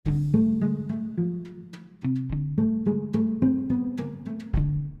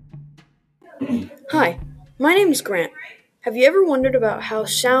My name is Grant. Have you ever wondered about how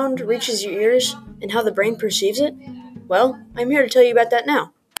sound reaches your ears and how the brain perceives it? Well, I'm here to tell you about that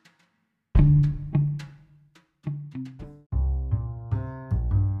now.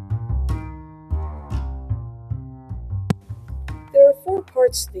 There are four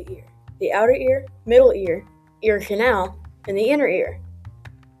parts to the ear: the outer ear, middle ear canal, and the inner ear.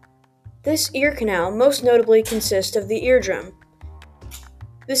 This ear canal most notably consists of the eardrum.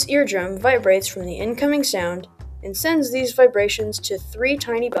 This eardrum vibrates from the incoming sound and sends these vibrations to three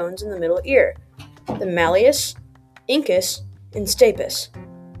tiny bones in the middle ear: the malleus, incus, and stapes,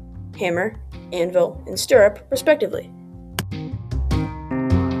 hammer, anvil, and stirrup, respectively.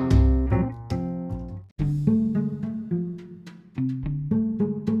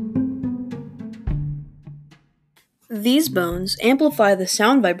 These bones amplify the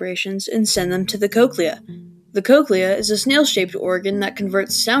sound vibrations and send them to the cochlea. The cochlea is a snail-shaped organ that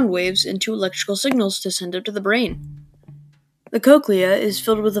converts sound waves into electrical signals to send up to the brain. The cochlea is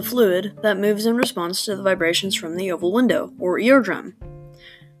filled with a fluid that moves in response to the vibrations from the oval window, or eardrum.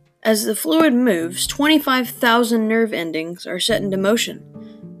 As the fluid moves, 25,000 nerve endings are set into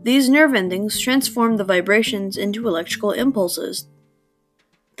motion. These nerve endings transform the vibrations into electrical impulses.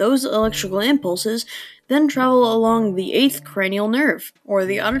 Those electrical impulses then travel along the 8th cranial nerve, or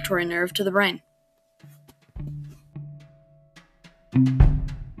the auditory nerve, to the brain.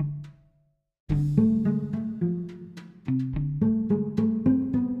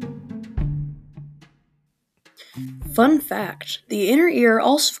 Fun fact: the inner ear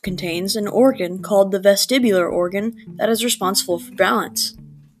also contains an organ called the vestibular organ that is responsible for balance.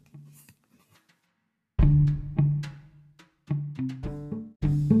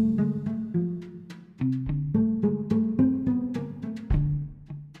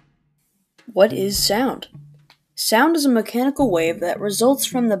 What is sound? Sound is a mechanical wave that results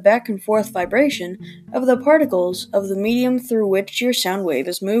from the back and forth vibration of the particles of the medium through which your sound wave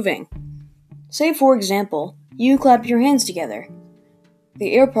is moving. Say, for example, you clap your hands together.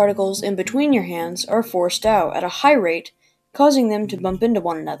 The air particles in between your hands are forced out at a high rate, causing them to bump into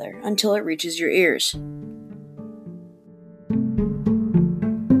one another until it reaches your ears.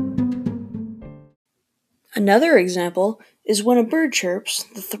 Another example is when a bird chirps,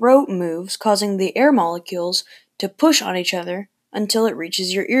 the throat moves, causing the air molecules to push on each other until it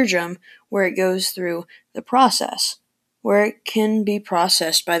reaches your eardrum, where it goes through the process, where it can be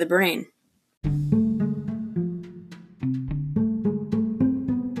processed by the brain.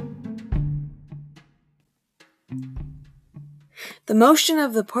 The motion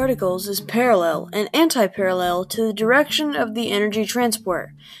of the particles is parallel and anti-parallel to the direction of the energy transport.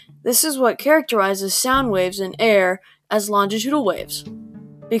 This is what characterizes sound waves in air as longitudinal waves.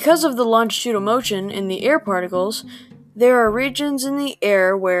 Because of the longitudinal motion in the air particles, there are regions in the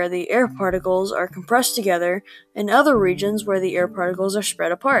air where the air particles are compressed together and other regions where the air particles are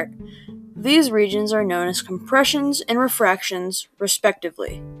spread apart. These regions are known as compressions and refractions,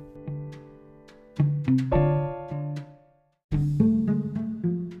 respectively.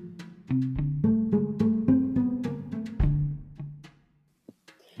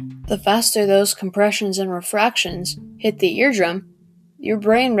 The faster those compressions and refractions hit the eardrum, your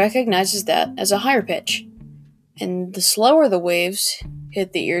brain recognizes that as a higher pitch. And the slower the waves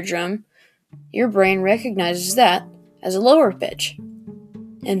hit the eardrum, your brain recognizes that as a lower pitch.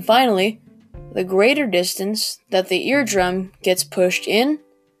 And finally, the greater distance that the eardrum gets pushed in,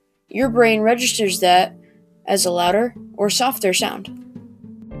 your brain registers that as a louder or softer sound.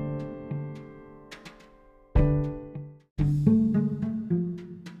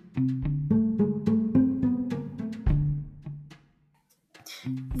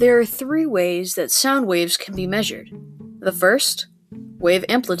 There are three ways that sound waves can be measured. The first, wave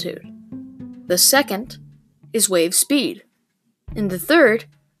amplitude. The second is wave speed. And the third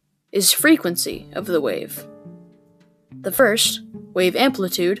is frequency of the wave. The first, wave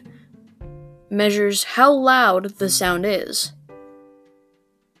amplitude, measures how loud the sound is.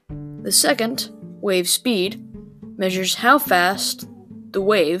 The second, wave speed, measures how fast the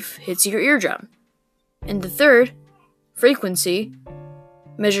wave hits your eardrum. And the third, frequency,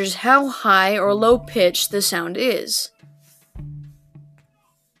 measures how high or low pitch the sound is.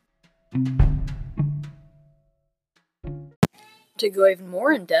 To go even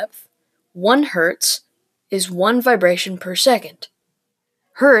more in depth, 1 Hertz is 1 vibration per second.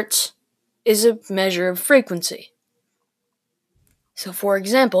 Hertz is a measure of frequency. So for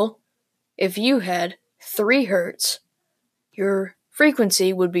example, if you had 3 Hertz, your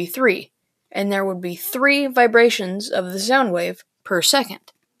frequency would be 3, and there would be 3 vibrations of the sound wave per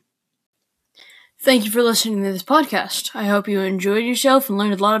second. Thank you for listening to this podcast. I hope you enjoyed yourself and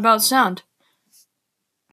learned a lot about sound.